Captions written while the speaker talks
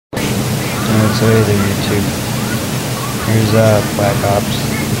So hey there, YouTube. Here's Black Ops.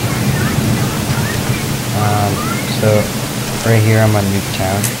 So right here I'm on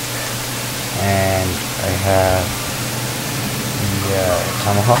Nuketown, and I have the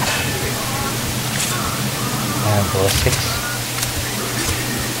tomahawk and ballistics.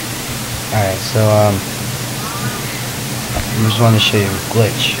 Alright, so I just wanted to show you a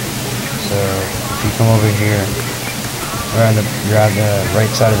glitch. So if you come over here, you're on the right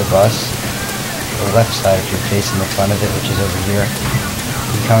side of the bus, the left side if you're facing the front of it, which is over here.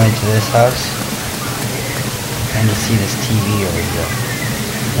 You come into this house, and you see this TV over here.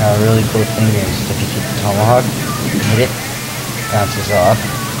 Now a really cool thing is, if you keep the tomahawk, hit it, bounces off.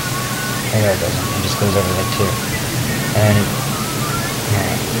 No, it doesn't. It just goes over there too. And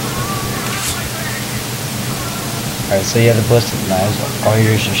alright, so you have the ballistic knives. All you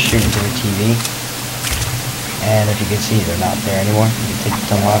do is just shoot into the TV. And if you can see, they're not there anymore. You can take the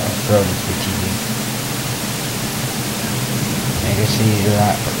tomahawk and throw it into the TV. And you can see they're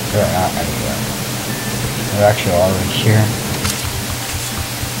not anywhere. They're actually all over here.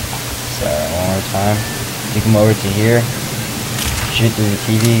 So one more time. You come over to here, shoot through the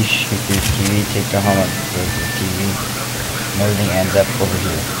TV, take the helmet, go to the TV, and everything ends up over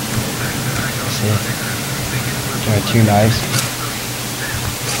here. See? There are two knives.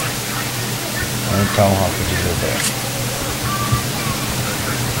 And the tomahawk, which is right there.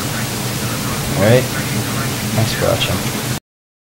 Alright? Thanks for watching.